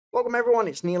Welcome everyone,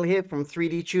 it's Neil here from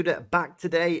 3D Tudor, back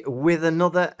today with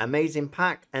another amazing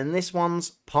pack, and this one's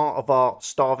part of our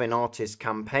Starving Artist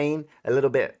campaign. A little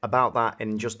bit about that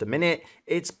in just a minute.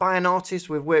 It's by an artist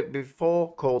we've worked with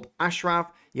before called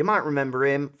Ashraf. You might remember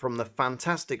him from the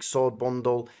fantastic sword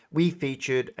bundle we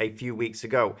featured a few weeks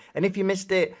ago. And if you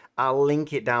missed it, I'll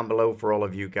link it down below for all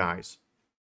of you guys.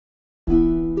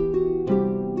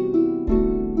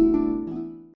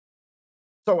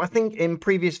 So I think in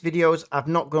previous videos, I've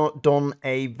not done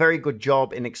a very good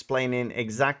job in explaining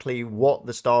exactly what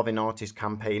the Starving Artist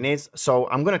campaign is. So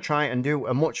I'm going to try and do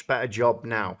a much better job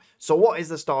now. So what is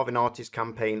the Starving Artist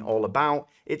campaign all about?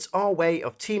 It's our way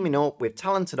of teaming up with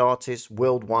talented artists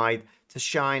worldwide to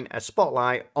shine a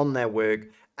spotlight on their work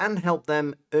and help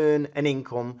them earn an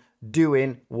income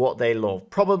doing what they love.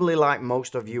 Probably like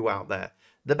most of you out there.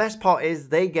 The best part is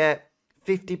they get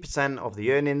 50% of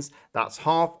the earnings. That's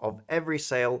half of every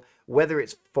sale, whether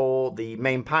it's for the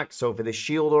main pack, so for the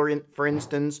shield for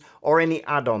instance, or any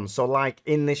add-ons. So like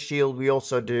in this shield we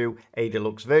also do a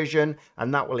deluxe version,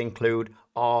 and that will include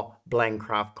our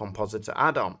Blendcraft compositor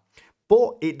add-on.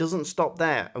 But it doesn't stop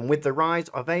there, and with the rise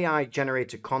of AI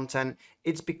generated content,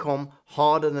 it's become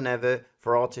harder than ever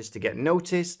for artists to get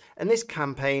noticed, and this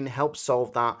campaign helps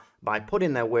solve that by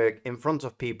putting their work in front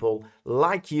of people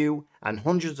like you and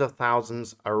hundreds of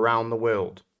thousands around the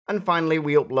world. And finally,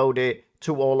 we upload it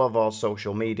to all of our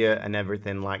social media and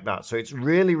everything like that. So it's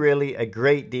really a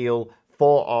great deal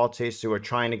for artists who are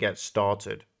trying to get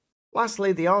started.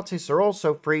 Lastly, the artists are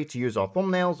also free to use our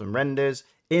thumbnails and renders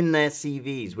in their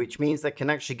CVs, which means they can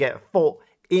actually get a foot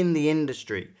in the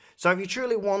industry. So if you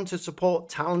truly want to support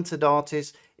talented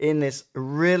artists in this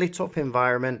really tough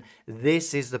environment,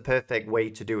 this is the perfect way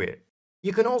to do it.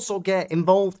 You can also get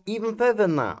involved even further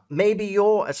than that. Maybe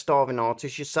you're a starving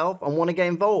artist yourself and want to get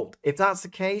involved. If that's the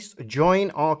case, join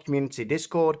our community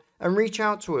Discord and reach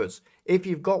out to us. If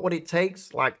you've got what it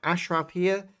takes, like Ashraf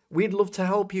here, we'd love to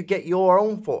help you get your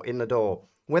own foot in the door,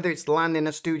 whether it's landing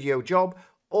a studio job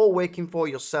or working for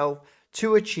yourself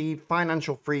to achieve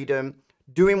financial freedom,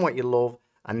 doing what you love,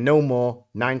 and no more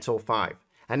 9 till 5.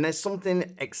 And there's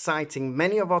something exciting.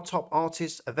 Many of our top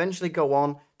artists eventually go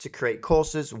on to create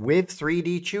courses with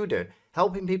 3D Tudor,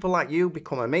 helping people like you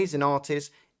become amazing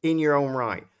artists in your own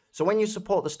right. So when you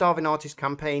support the Starving Artist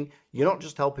campaign, you're not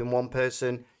just helping one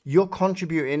person, you're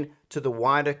contributing to the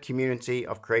wider community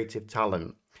of creative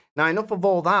talent. Now, enough of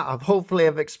all that. Hopefully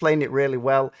I've explained it really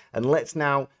well, and let's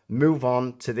now move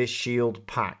on to this shield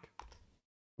pack.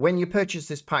 When you purchase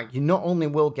this pack, you not only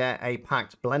will get a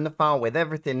packed Blender file with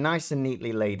everything nice and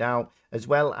neatly laid out, as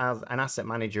well as an asset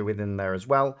manager within there as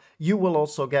well, you will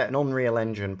also get an Unreal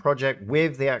Engine project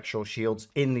with the actual shields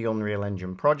in the Unreal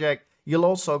Engine project. You'll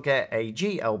also get a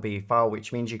GLB file,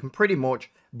 which means you can pretty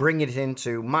much bring it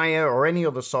into Maya or any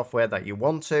other software that you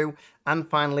want to. And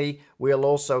finally, we'll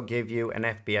also give you an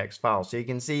FBX file. So you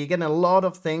can see you're getting a lot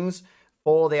of things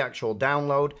for the actual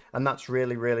download, and that's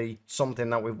really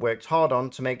something that we've worked hard on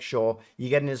to make sure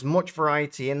you're getting as much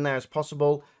variety in there as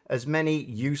possible, as many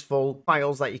useful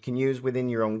files that you can use within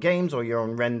your own games or your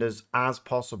own renders as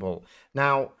possible.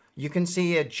 Now, you can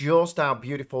see here just how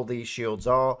beautiful these shields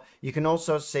are. You can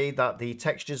also see that the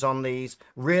textures on these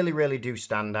really do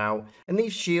stand out. And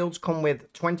these shields come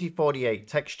with 2048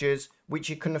 textures, which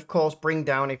you can of course bring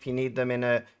down if you need them in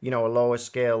a a lower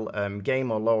scale game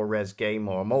or lower res game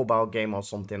or a mobile game or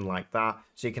something like that.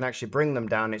 So you can actually bring them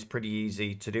down. It's pretty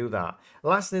easy to do that.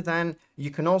 Lastly then,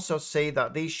 you can also see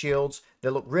that these shields, they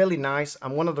look really nice,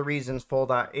 and one of the reasons for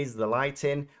that is the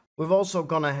lighting. We've also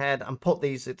gone ahead and put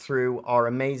these through our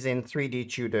amazing 3D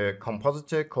Tudor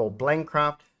compositor called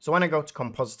Blendcraft. So when I go to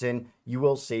Compositing, you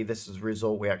will see this is the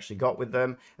result we actually got with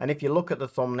them. And if you look at the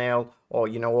thumbnail or,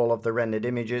 all of the rendered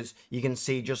images, you can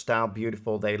see just how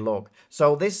beautiful they look.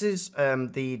 So this is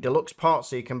the deluxe part,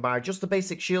 so you can buy just the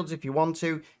basic shields if you want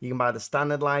to. You can buy the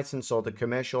standard license or the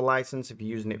commercial license if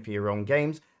you're using it for your own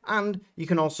games. And you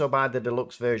can also buy the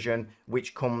deluxe version,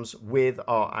 which comes with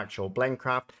our actual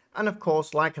Blendcraft. And of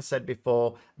course, like I said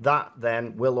before, that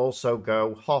then will also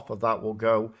go, half of that will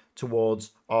go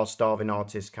towards our Starving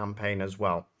Artist campaign as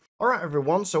well. Alright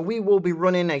everyone, so we will be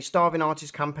running a Starving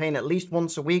Artist campaign at least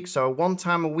once a week. So one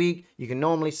time a week, you can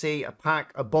normally see a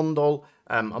pack, a bundle,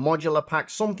 a modular pack,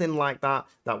 something like that,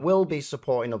 that will be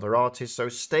supporting other artists. So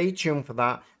stay tuned for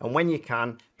that, and when you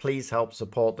can, please help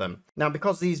support them. Now,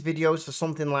 because these videos for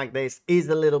something like this is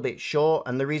a little bit short,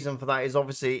 and the reason for that is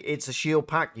obviously it's a shield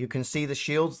pack. You can see the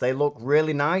shields, they look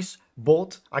really nice,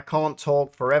 but I can't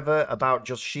talk forever about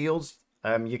just shields.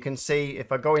 You can see,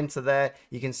 if I go into there,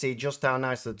 you can see just how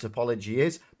nice the topology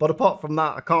is. But apart from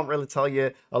that, I can't really tell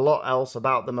you a lot else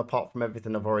about them apart from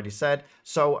everything I've already said.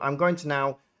 So I'm going to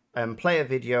now play a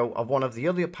video of one of the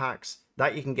other packs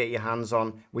that you can get your hands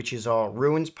on, which is our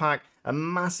Ruins pack. A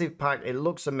massive pack. It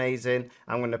looks amazing.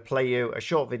 I'm going to play you a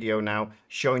short video now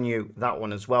showing you that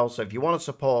one as well. So if you want to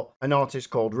support an artist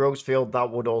called Rosefield,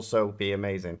 that would also be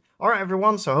amazing. All right,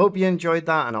 everyone. So I hope you enjoyed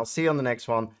that, and I'll see you on the next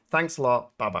one. Thanks a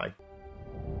lot. Bye-bye.